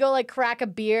like you could go like crack a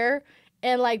beer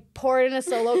and like pour it in a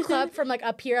solo cup from like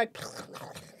up here. Like,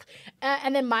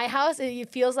 And then my house, it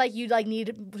feels like you like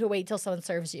need to wait till someone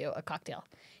serves you a cocktail.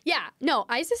 Yeah. No,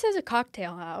 Isis has a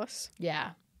cocktail house.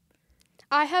 Yeah.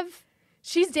 I have...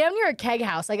 She's damn near a keg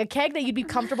house, like a keg that you'd be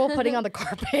comfortable putting on the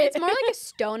carpet. It's more like a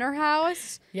stoner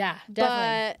house. Yeah,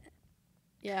 definitely. But,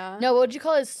 yeah. No, what would you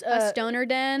call it? A stoner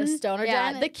den. A stoner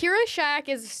den? The Kiera Shack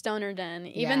is a stoner den,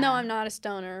 even though I'm not a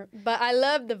stoner. But I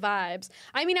love the vibes.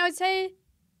 I mean, I would say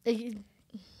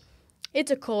it's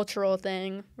a cultural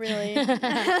thing, really.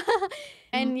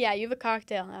 And yeah, you have a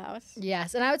cocktail house.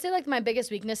 Yes, and I would say like my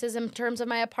biggest weaknesses in terms of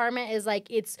my apartment is like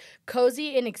it's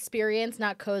cozy in experience,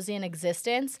 not cozy in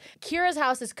existence. Kiera's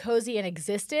house is cozy in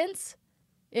existence.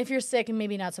 If you're sick, and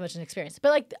maybe not so much in experience.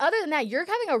 But like other than that, you're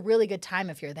having a really good time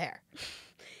if you're there.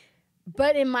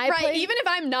 But in my place, even if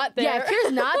I'm not there. Yeah, if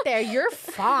you're not there, you're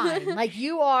fine. Like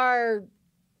you are,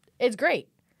 it's great.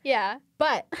 Yeah.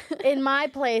 But in my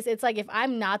place, it's like if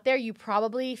I'm not there, you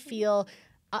probably feel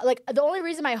like the only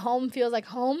reason my home feels like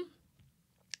home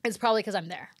is probably because I'm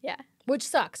there. Yeah. Which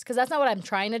sucks because that's not what I'm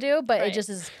trying to do, but it just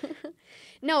is.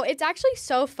 No, it's actually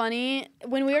so funny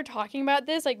when we were talking about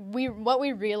this, like what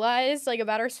we realized like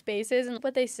about our spaces and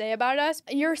what they say about us.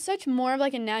 You're such more of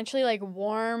like a naturally like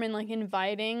warm and like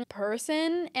inviting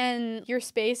person, and your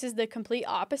space is the complete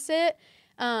opposite.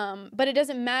 But it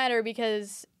doesn't matter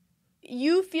because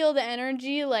you feel the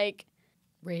energy like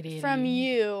radiating from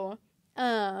you.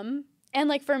 And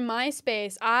like for my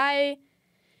space, I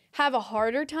have a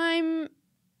harder time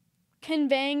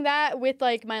conveying that with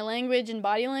like my language and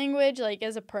body language like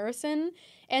as a person,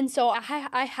 and so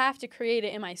I have to create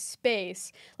it in my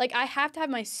space. Like I have to have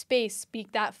my space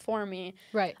speak that for me,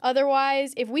 right?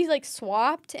 Otherwise, if we like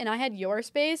swapped and I had your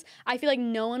space, I feel like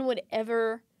no one would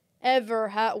ever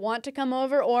want to come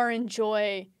over or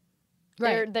enjoy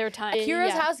their time.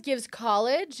 Kiera's house gives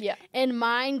college, and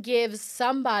mine gives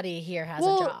somebody here has a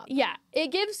job. Yeah, it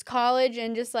gives college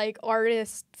and just like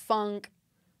artist funk.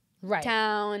 Right.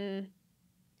 Town,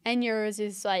 and yours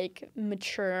is like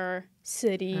mature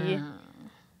city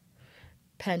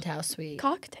penthouse suite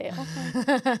cocktail.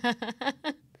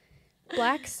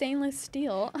 Black stainless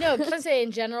steel. No, I would say in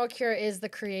general, Kiera is the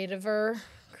creativist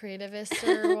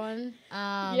one.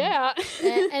 Yeah.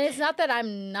 and it's not that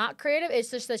I'm not creative.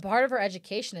 It's just that part of her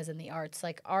education is in the arts.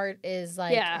 Like art is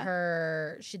like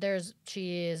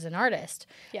she is an artist.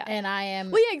 Yeah. And I am.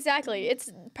 Well, yeah, exactly.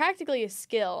 It's practically a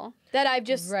skill that I've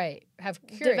just have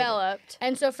developed.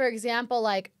 And so, for example,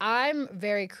 like I'm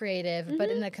very creative, but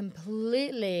in a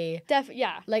completely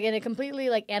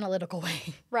like analytical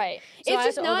way. Right. So it's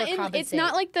just not. It's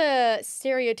not like the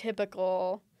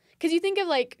stereotypical. Because you think of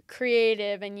like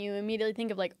creative and you immediately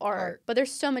think of like art. But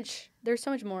there's so much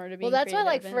more to be. Well, that's why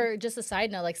like for just a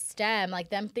side note, like STEM,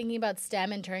 like them thinking about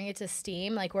STEM and turning it to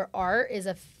STEAM, like where art is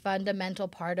a fundamental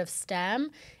part of STEM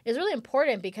is really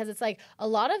important because it's like a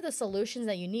lot of the solutions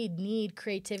that you need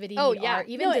creativity, art,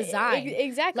 even design.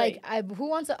 Exactly. Like who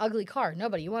wants an ugly car?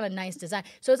 Nobody. You want a nice design.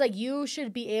 So it's like you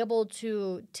should be able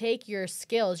to take your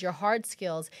skills, your hard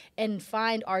skills, and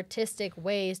find artistic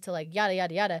ways to like yada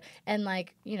yada yada. And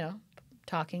like, you know,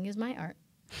 talking is my art.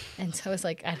 And so it's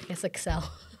like I guess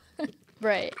excel.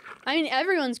 Right. I mean,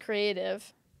 everyone's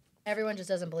creative. Everyone just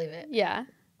doesn't believe it. Yeah.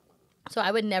 So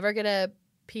I would never get a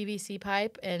PVC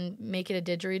pipe and make it a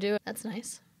didgeridoo. That's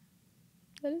nice.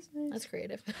 That is nice. That's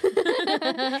creative.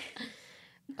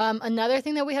 Another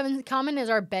thing that we have in common is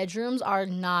our bedrooms are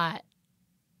not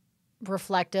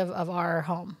reflective of our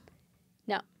home.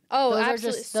 No. Oh, those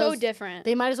absolutely. Are just, so different.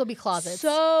 They might as well be closets.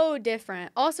 So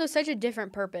different. Also, such a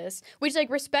different purpose. Which, like,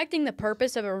 respecting the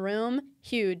purpose of a room,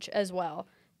 huge as well.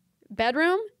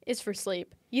 Bedroom is for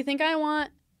sleep. You think I want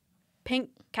pink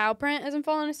cow print as I'm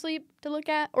falling asleep to look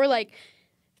at? Or, like,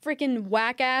 freaking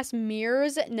whack-ass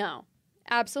mirrors? No.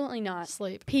 Absolutely not.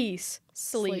 Sleep. Peace.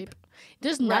 Sleep.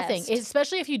 There's nothing.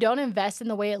 Especially if you don't invest in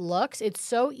the way it looks, it's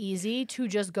so easy to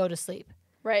just go to sleep.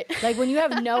 Right. Like when you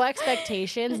have no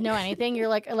expectations, no anything, you're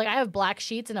like I have black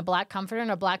sheets and a black comforter and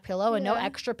a black pillow and no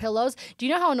extra pillows. Do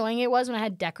you know how annoying it was when I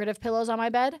had decorative pillows on my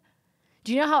bed?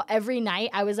 Do you know how every night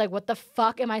I was like, what the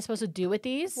fuck am I supposed to do with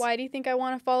these? Why do you think I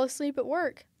want to fall asleep at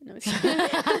work? No,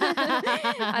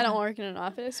 I don't work in an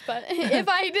office, but if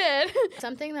I did.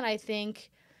 Something that I think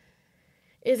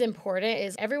is important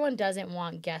is everyone doesn't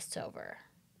want guests over.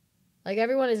 Like,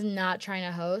 everyone is not trying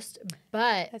to host,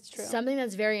 but that's true. Something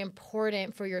that's very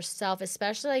important for yourself,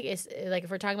 especially, like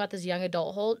if we're talking about this young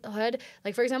adulthood,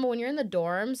 like, for example, when you're in the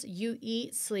dorms, you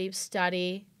eat, sleep,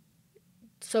 study,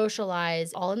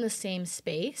 socialize, all in the same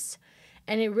space,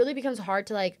 and it really becomes hard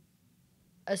to, like,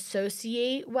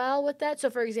 associate well with that. So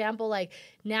for example, like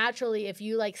naturally, if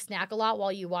you like snack a lot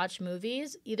while you watch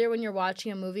movies, either when you're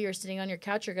watching a movie or sitting on your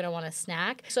couch, you're going to want to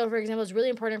snack. So for example, it's really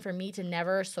important for me to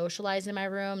never socialize in my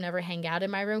room, never hang out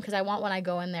in my room, because I want when I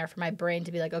go in there for my brain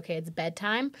to be like, okay, it's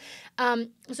bedtime.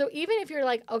 So even if you're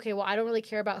like, okay, well, I don't really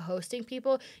care about hosting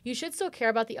people, you should still care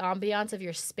about the ambiance of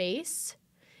your space.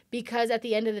 Because at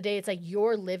the end of the day, it's like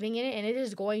you're living in it and it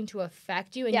is going to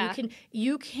affect you. And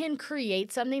you can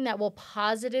create something that will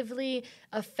positively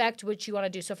affect what you want to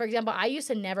do. So, for example, I used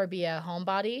to never be a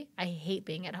homebody. I hate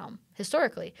being at home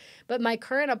historically. But my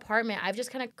current apartment, I've just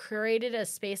kind of created a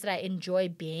space that I enjoy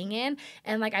being in.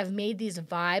 And like I've made these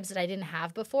vibes that I didn't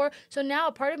have before. So now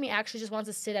a part of me actually just wants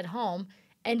to sit at home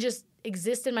and just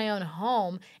exist in my own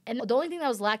home. And the only thing that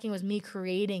was lacking was me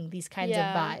creating these kinds of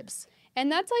vibes. And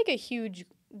that's like a huge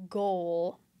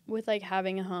goal with like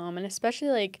having a home, and especially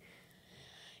like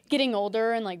getting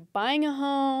older and like buying a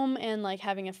home and like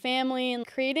having a family and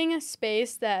creating a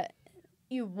space that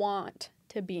you want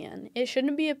to be in. It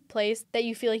shouldn't be a place that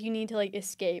you feel like you need to like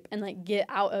escape and like get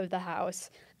out of the house.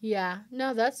 Yeah.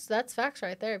 No, that's facts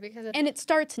right there, because and it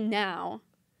starts now.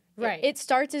 Right. It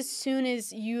starts as soon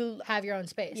as you have your own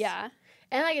space. Yeah.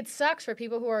 And like it sucks for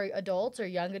people who are adults or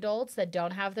young adults that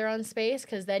don't have their own space,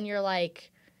 because then you're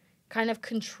like kind of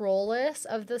control-less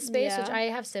of the space, which I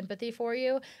have sympathy for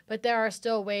you, but there are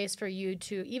still ways for you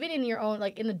to, even in your own,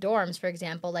 like in the dorms, for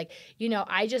example, like, you know,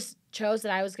 I just chose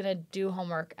that I was going to do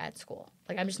homework at school.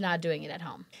 Like, I'm just not doing it at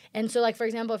home. And so, like, for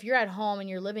example, if you're at home and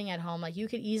you're living at home, like, you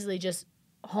could easily just,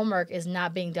 homework is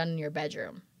not being done in your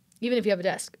bedroom, even if you have a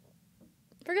desk.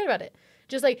 Forget about it.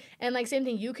 Just like, and like, same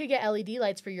thing, you could get LED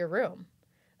lights for your room.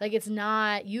 Like, it's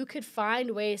not, you could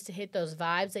find ways to hit those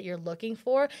vibes that you're looking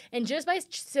for. And just by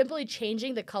simply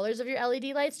changing the colors of your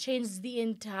LED lights changes the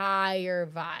entire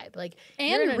vibe. Like,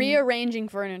 and rearranging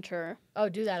furniture. Oh,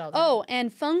 do that all the time. Oh,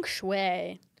 and feng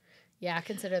shui. Yeah,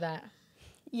 consider that.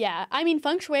 Yeah. I mean,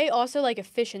 feng shui also like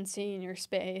efficiency in your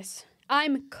space.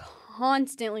 I'm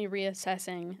constantly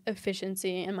reassessing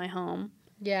efficiency in my home.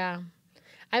 Yeah.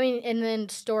 I mean, and then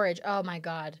storage. Oh, my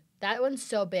God. That one's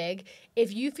so big.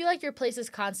 If you feel like your place is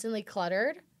constantly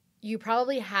cluttered, you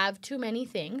probably have too many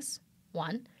things.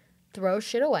 One, throw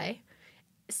shit away.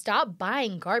 Stop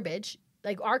buying garbage.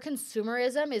 Like, our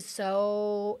consumerism is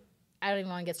so... I don't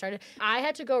even want to get started. I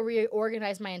had to go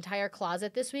reorganize my entire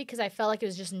closet this week because I felt like it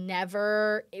was just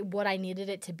never what I needed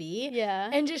it to be. Yeah.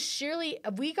 And just sheerly,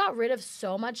 we got rid of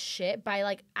so much shit by,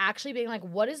 like, actually being like,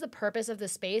 what is the purpose of the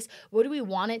space? What do we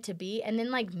want it to be? And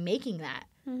then, like, making that.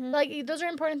 Mm-hmm. Like, those are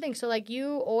important things. So, like,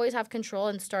 you always have control,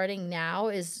 and starting now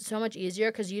is so much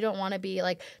easier because you don't want to be,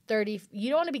 like, 30. You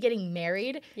don't want to be getting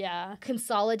married. Yeah.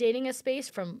 Consolidating a space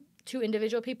from 2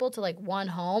 individual people to like 1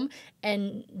 home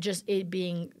and just it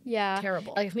being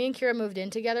terrible. Like, if me and Kiera moved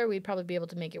in together, we'd probably be able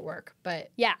to make it work.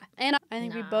 But yeah, and I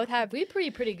think we both have. We'd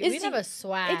pretty good. We'd have a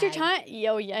swag. It's your time.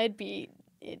 Yo, yeah, it'd be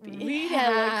we'd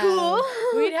hella have, cool.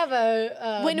 We'd have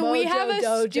a when Mojo we have a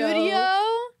Dojo. Studio.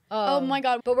 Oh my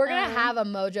God. But we're going to have a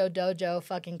Mojo Dojo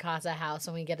fucking casa house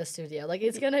when we get a studio. Like,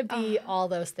 it's going to be all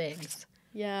those things.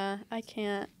 Yeah, I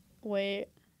can't wait.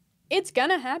 It's going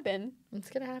to happen. It's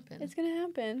going to happen. It's going to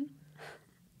happen.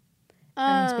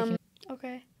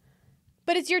 Okay.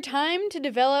 But it's your time to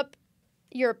develop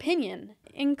your opinion,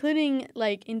 including,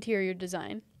 like, interior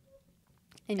design.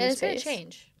 And it's going to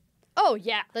change. Oh,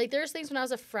 yeah. Like, there's things when I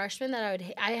was a freshman that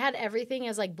I had everything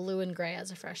as, like, blue and gray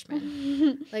as a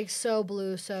freshman. Like, so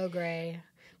blue, so gray.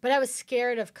 But I was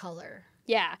scared of color.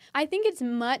 Yeah. I think it's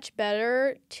much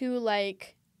better to,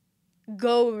 like,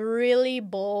 go really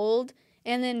bold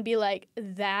and then be like,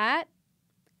 that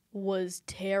was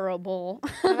terrible.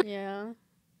 Yeah.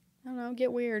 I don't know.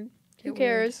 Get weird. Who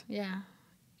cares? Weird. Yeah.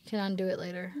 You can undo it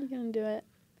later. You can undo it.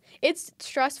 It's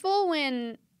stressful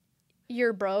when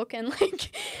you're broke and,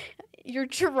 like, you're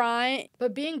trying.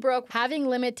 But being broke, having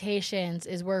limitations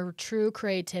is where true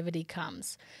creativity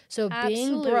comes. So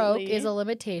being broke is a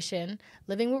limitation.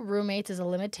 Living with roommates is a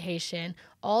limitation.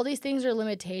 All these things are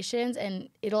limitations, and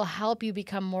it'll help you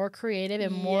become more creative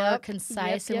and more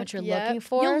concise in what you're looking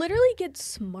for. You'll literally get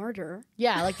smarter.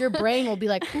 Yeah, like your brain will be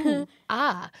like,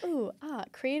 ooh,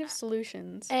 creative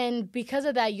solutions. And because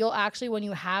of that, you'll actually, when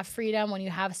you have freedom, when you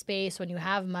have space, when you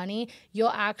have money, you'll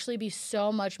actually be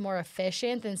so much more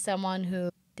efficient than someone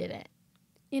who didn't.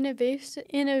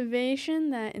 Innovation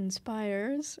that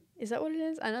inspires. Is that what it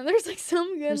is? I know there's like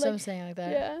some good. There's some saying like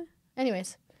that. Yeah.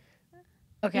 Anyways.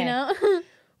 Okay. You know?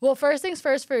 Well, first things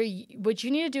first, what you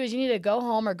need to do is you need to go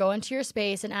home or go into your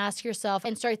space and ask yourself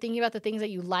and start thinking about the things that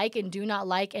you like and do not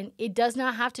like. And it does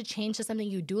not have to change to something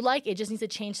you do like. It just needs to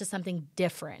change to something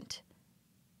different.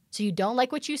 So you don't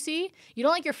like what you see? You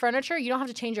don't like your furniture? You don't have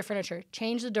to change your furniture.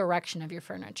 Change the direction of your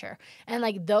furniture. And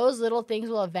like those little things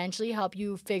will eventually help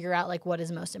you figure out like what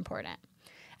is most important.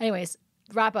 Anyways,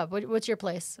 wrap up. What's your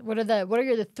place? What are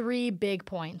the 3 big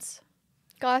points?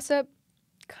 Gossip,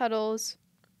 cuddles,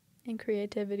 and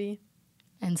creativity.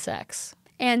 And sex.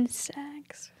 And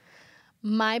sex.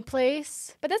 My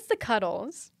place. But that's the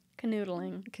cuddles.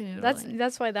 Canoodling.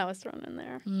 That's why that was thrown in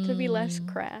there. To be less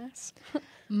crass.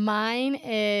 Mine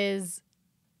is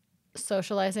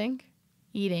socializing,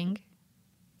 eating,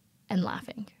 and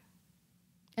laughing.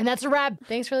 And that's a wrap.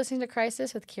 Thanks for listening to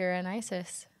Crisis with Kiera and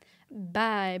Isis.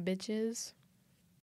 Bye, bitches.